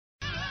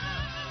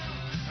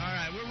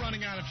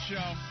running out of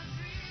show.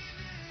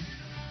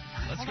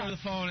 Let's go to the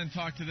phone and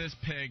talk to this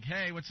pig.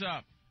 Hey, what's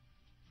up?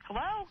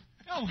 Hello?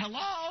 Oh,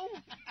 hello.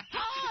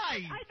 Hi. I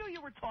knew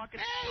you were talking.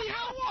 Hey,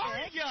 how are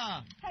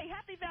ya? Hey,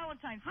 happy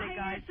Valentine's Day, Hi,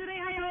 guys. yesterday.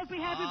 Hi, Opie.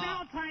 Happy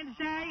Valentine's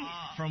Day.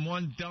 From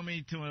one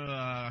dummy to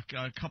a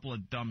couple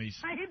of dummies.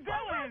 How you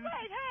doing?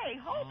 Wait, hey,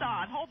 hold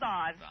on.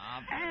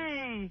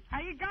 Hey, how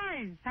you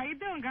guys? How you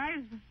doing, guys?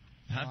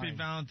 Happy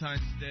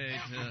Valentine's Day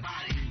to...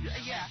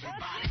 Yeah.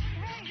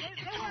 Hey,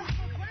 they were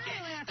for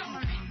Grammy last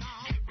month.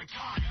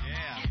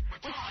 Yeah.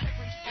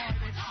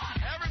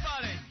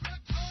 Everybody.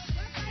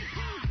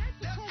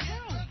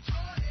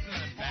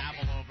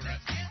 Babble over it.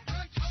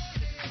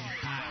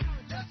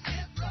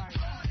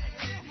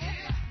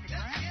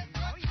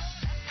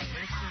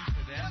 Listen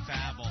to them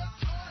babble.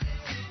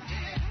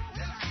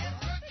 They're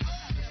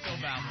still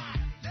babbling.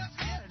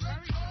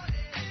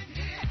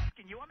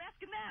 I'm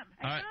asking them.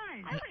 All right.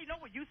 I already know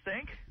what you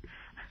think.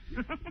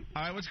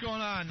 All right, what's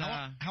going on?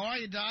 How are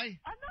you, Di?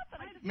 I'm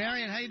nothing.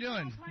 Marion, how you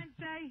doing? Valentine's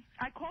Day.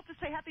 I called to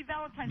say happy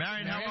Valentine's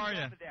Marion, Day. how are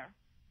you? Over there.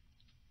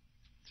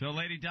 So,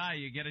 Lady Di,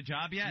 you get a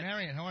job yet?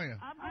 Marion, how are you?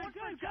 I'm going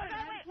for a Good. job.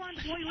 I just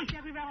wanted to wish you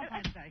happy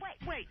Valentine's Day.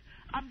 Wait.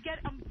 I'm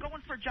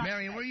going for a job.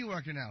 Marion, where are you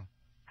working now?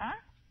 Huh?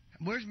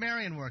 Where's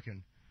Marion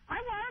working? I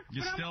work.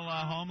 You but still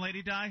home,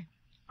 Lady Di?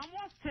 I'm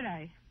off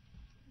today.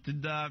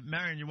 Did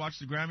Marion, you watch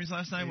the Grammys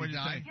last night? What did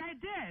you think? Yeah, I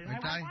did. Hey, I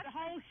Di? watched the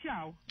whole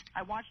show.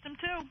 I watched them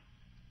too.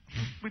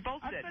 We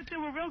both I did. thought they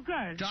were real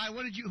good. Di,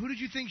 who did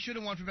you think should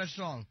have won for best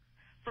song?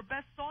 For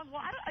best song,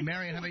 well,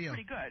 Marion, how about you?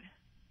 Pretty good.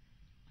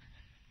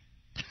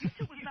 You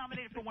two was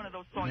nominated for one of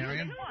those songs.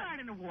 Marion? You got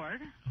an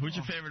award. Who's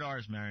your favorite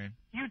artist, Marion?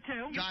 You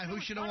too. Di, who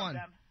should have won?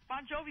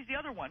 Bon Jovi's the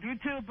other one. You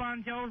too,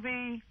 Bon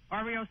Jovi,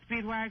 REO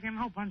Speedwagon, a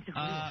whole bunch of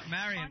groups.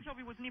 Marion. Bon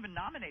Jovi wasn't even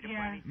nominated for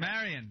Yeah. anything.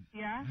 Marion.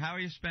 Yeah? How are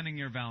you spending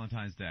your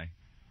Valentine's Day?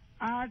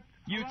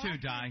 You too,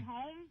 Di. I'm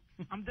home.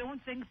 I'm doing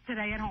things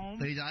today at home.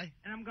 Lady Di?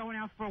 And I'm going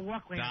out for a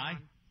walk later Di? on.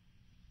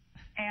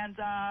 And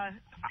I'm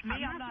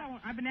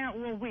not. I've been out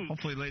all week.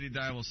 Hopefully Lady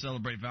Di will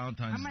celebrate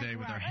Valentine's Day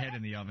with her head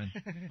in the oven.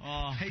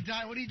 Oh. Hey,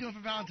 Di, what are you doing for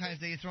Valentine's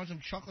Day? You throwing some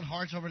chocolate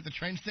hearts over at the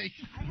train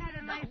station? I had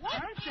a nice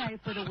birthday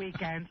for the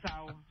weekend,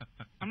 so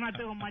I'm not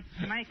doing much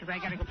tonight because I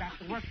got to go back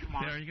to work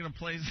tomorrow. Yeah, are you going to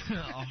place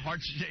a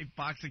heart-shaped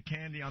box of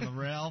candy on the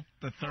rail?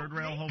 The third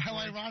rail, hopefully? How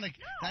ironic.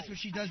 No, that's what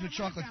she does with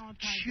chocolate.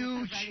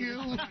 Choo,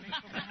 choo.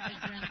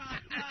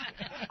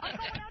 I'm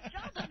going out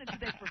job hunting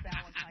today for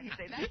Valentine's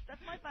Day.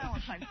 That's my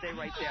Valentine's Day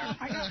right there.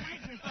 I got my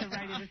sister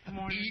ready this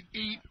morning.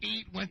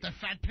 Eat, went the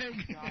fat pig.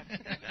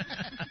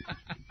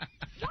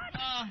 What?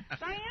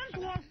 Diane's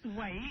lost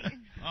weight.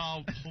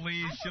 Oh,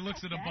 please. She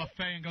looks at a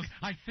buffet and goes,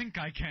 I think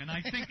I can.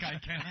 I think I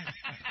can. I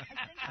think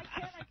I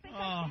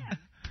can.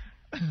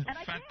 And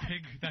I Fat can.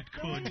 pig that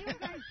So what could. are you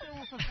guys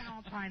doing for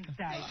Valentine's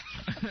Day?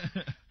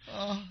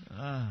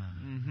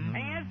 Mm-hmm.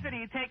 Hey, Anthony,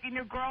 you taking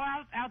your girl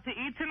out to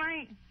eat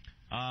tonight?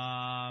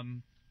 I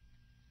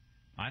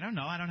don't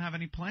know. I don't have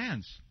any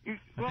plans. I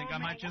think I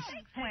might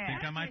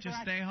just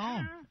stay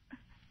home.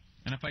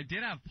 And if I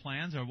did have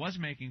plans or was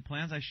making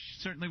plans, I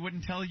certainly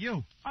wouldn't tell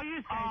you. Oh,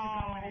 you guys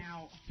are going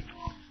out.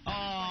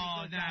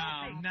 Oh,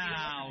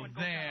 now,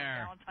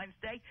 there. Valentine's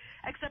Day,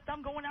 except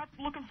I'm going out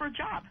looking for a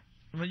job.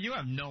 Well, you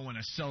have no one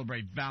to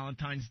celebrate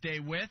Valentine's Day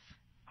with.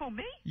 Who,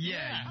 me?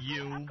 Yeah,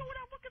 you. I'm going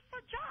out looking for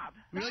a job.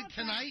 Really,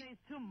 tonight? It's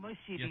too mushy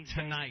Yeah, these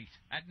tonight.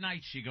 At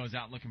night she goes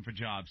out looking for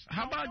jobs.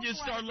 How about you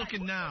start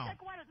looking now? I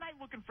go out at night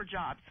looking for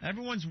jobs.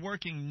 Everyone's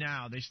working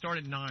now. They start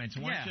at 9,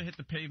 so why don't you hit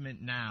the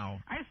pavement now?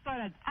 I start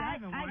at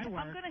 7 when I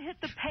work. I'm going to hit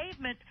the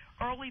pavement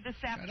early this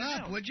afternoon.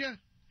 Shut up, would you?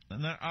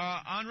 And then,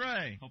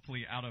 Andre.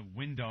 Hopefully out a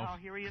window. Oh,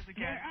 here he is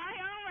again. Hi,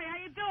 Andre. How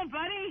you doing,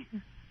 buddy?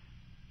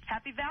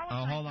 Happy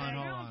Valentine's hold on, Day.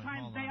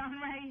 Valentine's Day,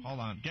 Andre. Hold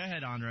on. Go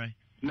ahead, Andre.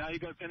 Now you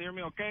guys can hear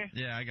me okay?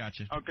 Yeah, I got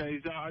you.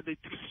 Okay, are they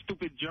two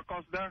stupid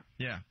jerk-offs there?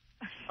 Yeah.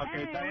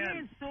 Okay, Hey,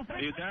 Diane, stupid.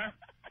 are you there?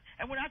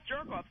 And we're not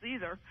jerk-offs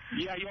either.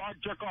 Yeah, you are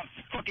jerk-offs.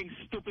 Fucking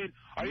stupid.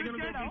 Are you going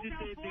to go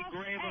visit the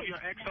grave of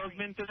your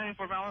ex-husband today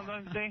for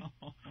Valentine's Day?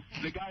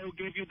 The guy who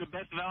gave you the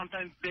best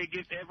Valentine's Day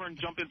gift ever and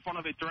jumped in front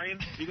of a train?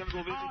 You going to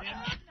go visit him?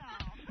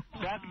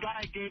 That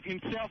guy gave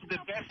himself the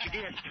best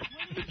gift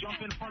to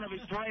jump in front of a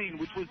train,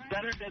 which was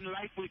better than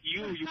life with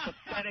you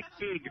pathetic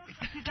pig.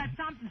 You got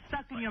something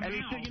stuck in your And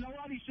mouth. you know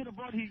what? He should have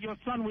brought your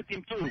son with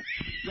him, too.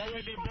 That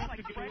way they both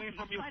could get away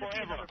from you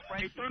forever.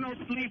 Eternal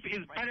sleep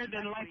is better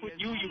than life with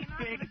you, you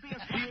pig.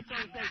 See you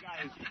Thursday,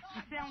 guys.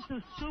 You sound too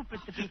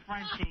stupid to be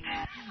Frenchie.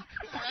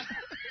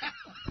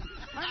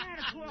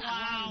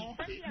 Wow.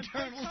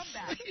 Eternal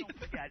sleep. Don't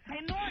forget. Hey,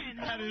 Norton.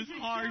 That is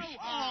harsh.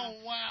 Oh,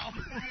 wow.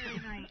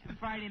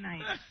 Friday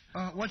night.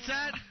 What's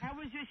that? How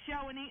was your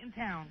show in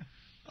Eatontown?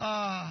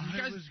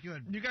 It was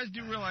good. You guys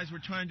do realize we're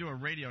trying to do a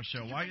radio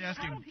show. Why are you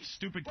asking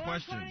stupid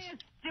questions? I'm trying to ask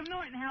Jim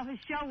Norton how his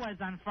show was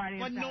on Friday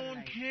But and no Saturday.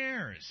 one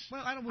cares.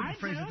 Well, I wouldn't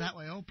phrase it that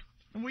way, Ope.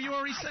 Well, you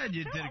already said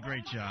you did a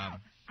great job.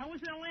 I was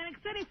in Atlantic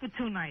City for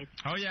 2 nights.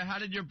 Oh, yeah. How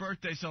did your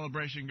birthday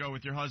celebration go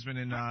with your husband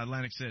in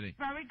Atlantic City?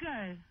 Very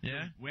good.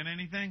 Yeah? Win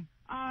anything?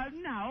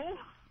 No.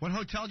 What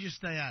hotel did you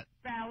stay at?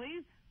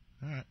 Bally's.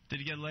 All right. Did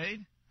you get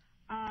laid?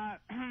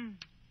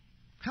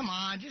 Come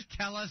on, just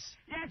tell us.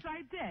 Yes,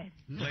 I did.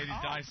 Lady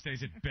Di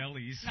stays at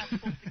Belly's. Not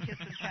supposed to kiss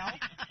and tell.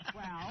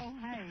 Well,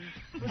 hey,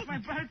 it was my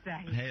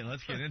birthday. Hey,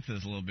 let's get into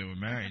this a little bit with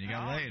Marion. You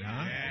got laid,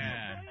 huh?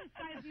 Yeah. That's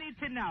all you guys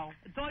need to know.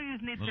 It's all you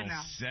need Little to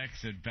know.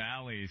 sex at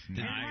Bally's. It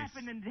Nice.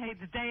 happened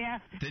the day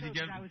after. Did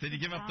you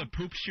give up the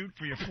poop shoot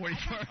for your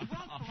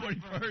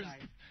 41st?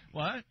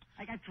 What?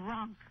 I got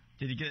drunk.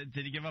 Did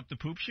you give up the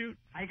poop shoot?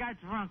 I got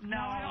drunk. No,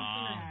 I don't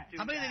do that.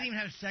 How about they didn't even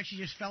have sex? She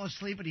just fell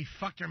asleep and he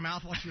fucked her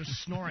mouth while she was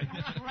snoring. I'll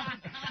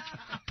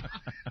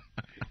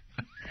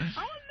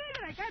admit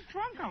it. I got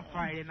drunk on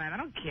Friday night. I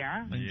don't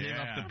care. You gave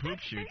up the poop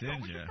shoot,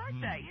 didn't you?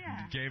 Birthday,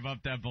 yeah. Gave up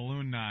that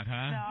balloon knot,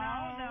 huh?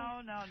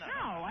 No,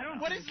 No, I don't.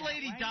 What is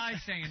Lady Di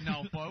saying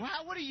no for?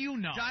 What do you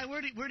know? Di,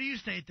 where do you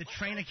stay? At the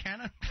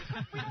Train-A-Canna?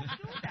 We don't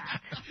do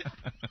that.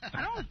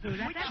 I don't do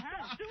that. We just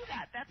don't do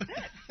that. That's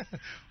it.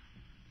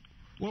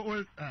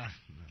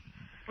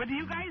 But do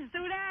you guys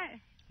do that?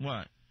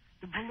 What?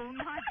 The balloon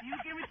knot? Do you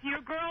give it to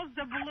your girls,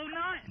 the balloon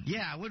knot?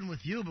 Yeah, I wouldn't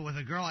with you, but with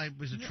a girl I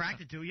was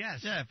attracted to,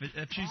 yes. Yeah,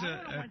 if she's I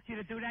don't want you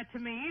to do that to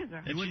me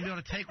either. You wouldn't be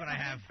able to take what I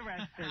have.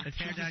 Interested.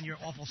 Tear down your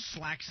awful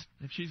slacks.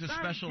 if she's a Sorry,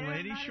 special Jim,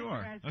 lady, not sure.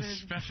 A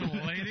interested. special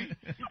lady?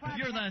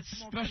 You're that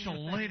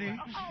special lady.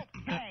 Oh,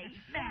 hey,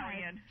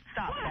 Marion,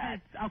 stop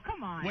that. Oh,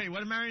 come on. Wait, what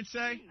did Marion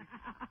say?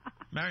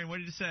 Marion, what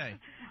did you say?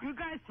 You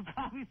guys are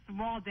probably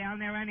small down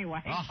there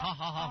anyway.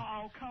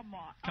 Oh, come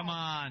on. Come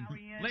on.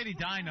 Marion. Lady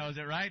Di knows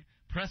it, right?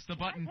 Press the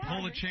button,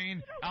 pull the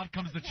chain, out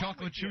comes the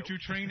chocolate choo-choo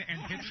train and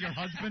hits your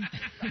husband.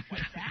 Come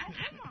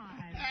on.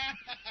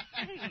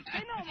 Hey, I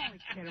know I'm only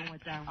kidding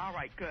with them. All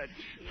right, good.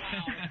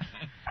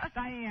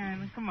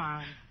 Diane, come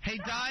on. Hey,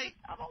 Di.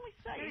 I'm only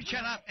saying.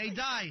 Shut up. Hey,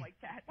 Di. Like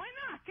that. Why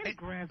not? Get a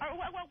grip.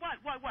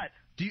 What?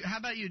 How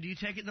about you? Do you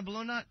take it in the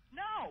balloon knot?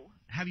 No.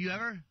 Have you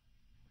ever?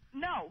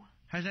 No.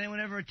 Has anyone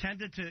ever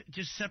attempted to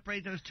just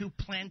separate those two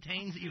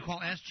plantains that you call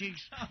ass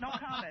cheeks? No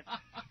comment.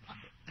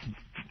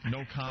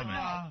 No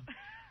comment.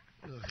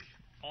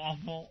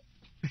 Awful.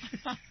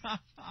 I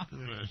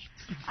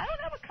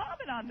don't have a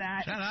comment on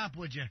that. Shut up,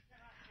 would you?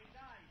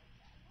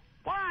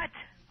 What?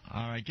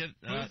 All right, get.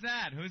 Who's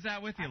that? Who's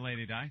that with you,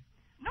 Lady Di?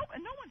 No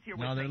one's here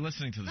with No, me. they're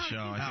listening to the show.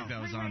 I think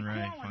that was on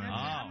Ray. I'm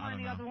I on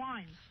don't the other know.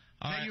 line.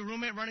 Is that your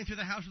roommate running through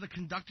the house with a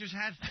conductor's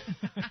hat?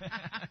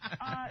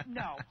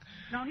 No.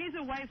 No, he's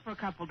away for a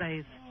couple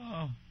days.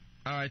 All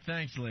right,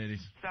 thanks, ladies.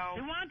 So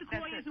We wanted to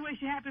call that's you it. to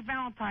wish you happy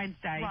Valentine's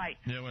Day. Right.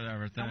 Yeah,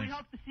 whatever. And we Thanks.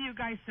 hope to see you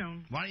guys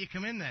soon. Why don't you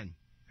come in then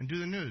and do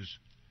the news?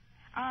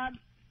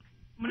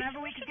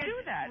 Whenever we should can do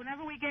that.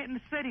 Whenever we get in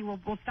the city, we'll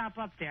stop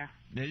up there.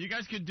 Yeah, you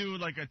guys could do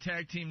like a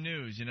tag team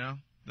news, you know?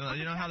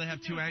 You know how they have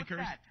two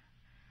anchors?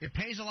 It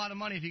pays a lot of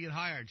money if you get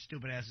hired,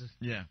 stupid asses.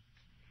 Yeah.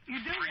 You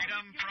do.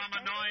 Freedom from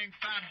annoying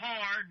fat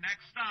whore.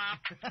 Next stop.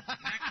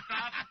 Next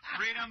stop.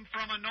 Freedom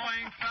from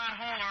annoying fat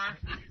whore.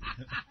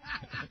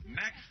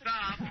 Next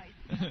stop.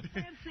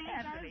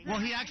 Well,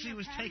 he actually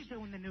was taking.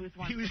 Doing the news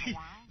once He was in a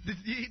while.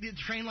 the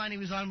train line he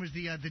was on was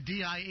the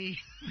DIE.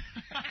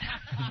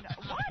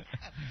 What?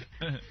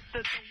 The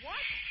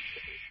what?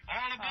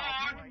 All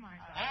aboard.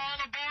 All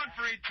aboard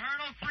for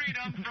eternal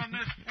freedom from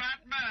this fat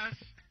mess.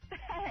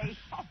 Hey,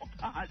 hold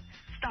on.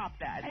 Stop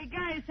that. Hey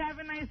guys, have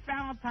a nice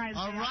Valentine's Day.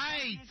 All I'll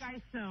right. see you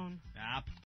guys soon. Stop.